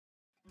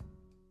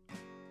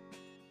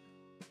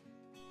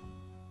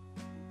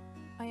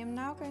am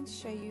now going to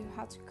show you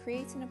how to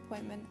create an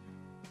appointment,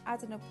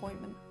 add an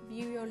appointment,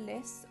 view your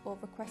list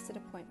of requested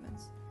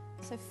appointments.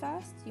 So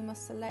first you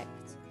must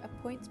select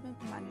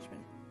Appointment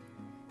Management.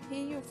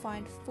 Here you'll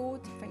find 4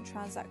 different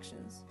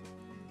transactions.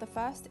 The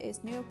first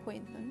is New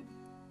Appointment,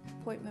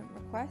 Appointment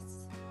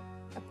Requests,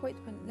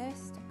 Appointment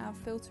List and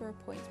Filter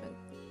Appointment.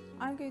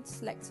 I'm going to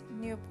select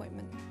New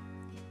Appointment.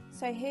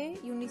 So here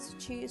you'll need to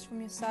choose from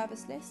your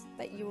service list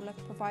that you will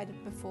have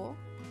provided before.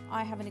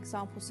 I have an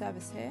example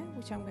service here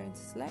which I'm going to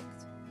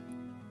select.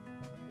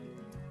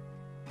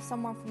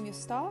 Someone from your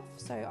staff,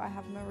 so I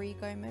have Marie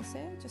Gomez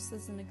here just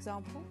as an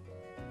example.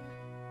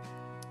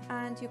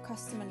 And your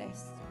customer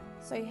list.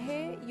 So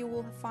here you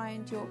will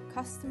find your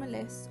customer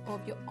list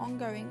of your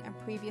ongoing and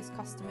previous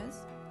customers.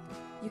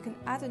 You can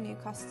add a new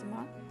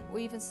customer or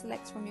even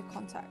select from your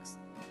contacts.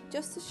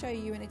 Just to show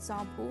you an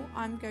example,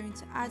 I'm going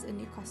to add a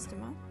new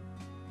customer,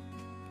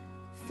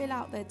 fill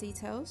out their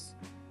details,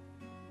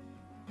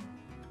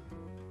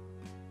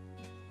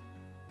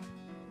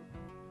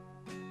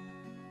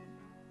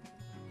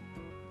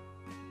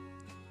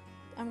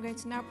 I'm going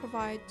to now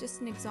provide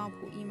just an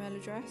example email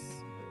address,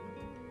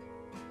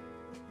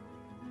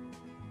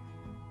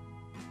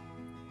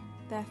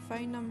 their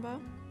phone number,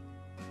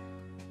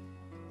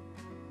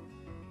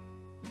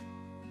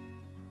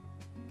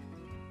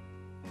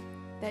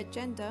 their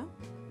gender,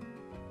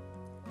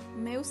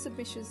 mail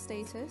submission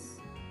status,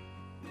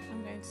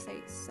 I'm going to say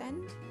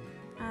send,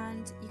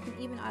 and you can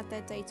even add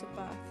their date of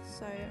birth.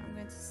 So I'm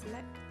going to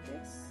select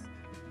this.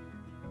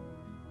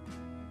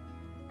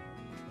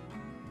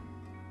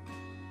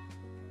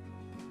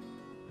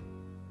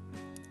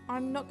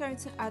 I'm not going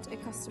to add a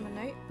customer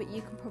note, but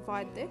you can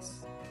provide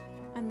this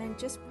and then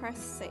just press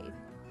save.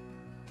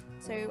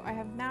 So I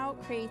have now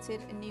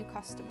created a new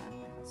customer.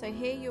 So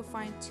here you'll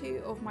find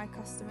 2 of my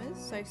customers,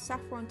 so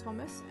Saffron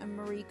Thomas and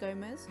Marie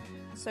Gomez.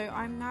 So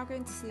I'm now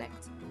going to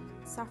select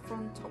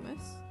Saffron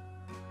Thomas.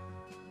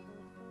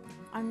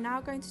 I'm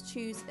now going to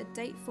choose a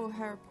date for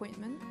her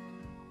appointment.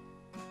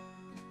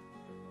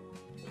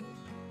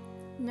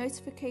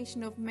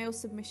 Notification of mail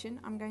submission,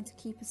 I'm going to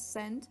keep as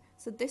send.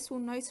 So this will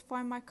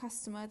notify my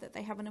customer that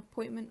they have an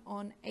appointment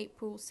on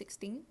April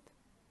 16th.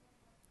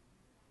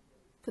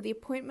 For the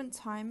appointment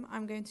time,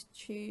 I'm going to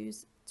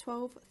choose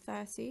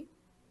 12:30.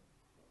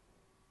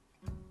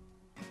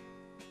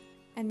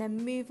 And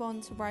then move on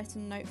to write a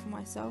note for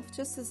myself.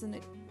 Just as a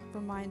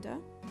reminder,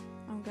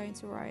 I'm going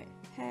to write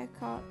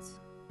haircut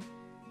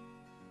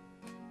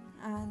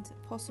and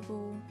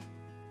possible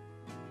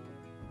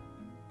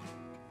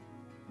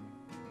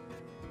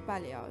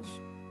balayage,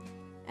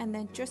 and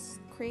then just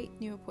create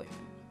new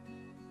appointment.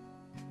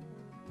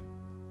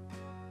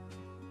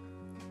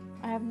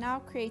 I have now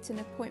created an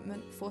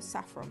appointment for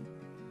Saffron.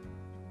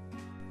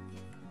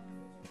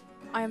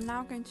 I am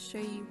now going to show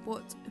you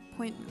what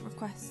appointment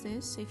request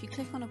is. So if you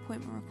click on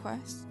appointment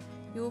request,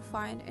 you will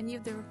find any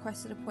of the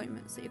requested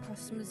appointments that your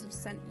customers have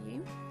sent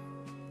you.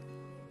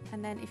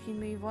 And then if you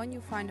move on,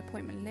 you'll find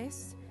appointment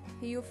list.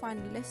 Here you'll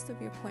find a list of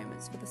your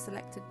appointments for the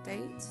selected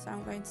date. So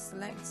I'm going to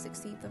select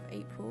 16th of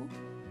April.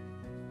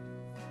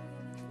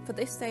 For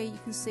this day, you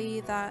can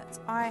see that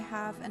I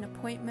have an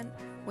appointment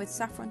with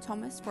Saffron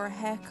Thomas for a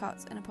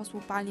haircut and a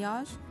possible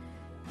balayage.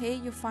 Here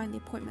you'll find the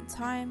appointment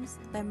times,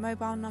 their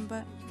mobile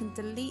number. You can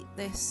delete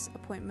this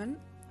appointment.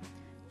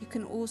 You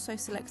can also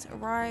select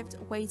arrived,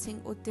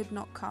 waiting or did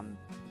not come.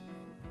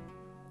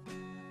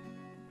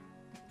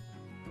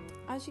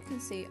 As you can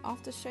see,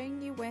 after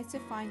showing you where to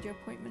find your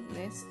appointment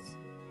lists,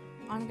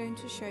 I'm going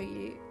to show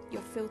you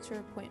your filter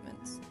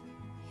appointments.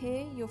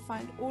 Here you'll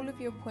find all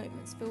of your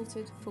appointments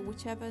filtered for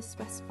whichever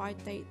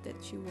specified date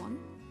that you want.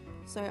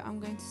 So I'm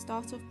going to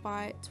start off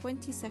by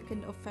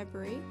 22nd of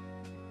February,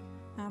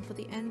 and for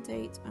the end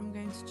date I'm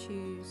going to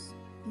choose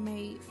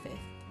May 5th.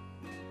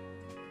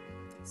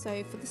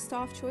 So for the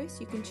staff choice,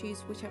 you can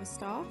choose whichever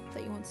staff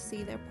that you want to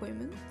see their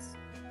appointments.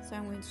 So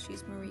I'm going to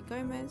choose Marie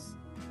Gomez.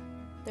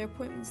 Their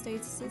appointment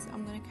statuses,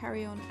 I'm going to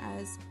carry on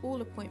as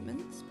all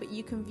appointments, but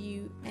you can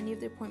view any of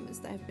the appointments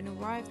that have been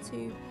arrived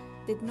to,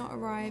 did not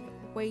arrive,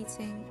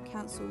 waiting,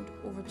 cancelled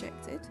or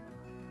rejected.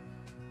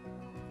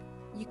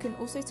 You can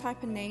also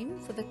type a name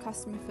for the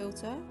customer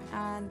filter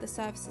and the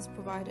services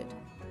provided.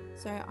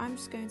 So I'm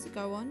just going to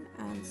go on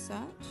and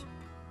search,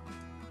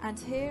 and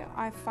here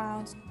I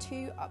found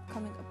 2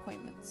 upcoming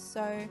appointments.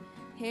 So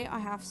here I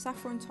have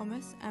Saffron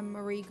Thomas and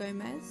Marie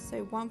Gomez,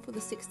 so one for the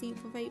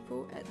 16th of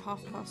April at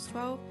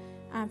 12:30,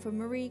 and for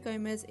Marie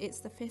Gomez it's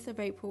the 5th of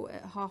April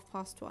at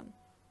 12:30.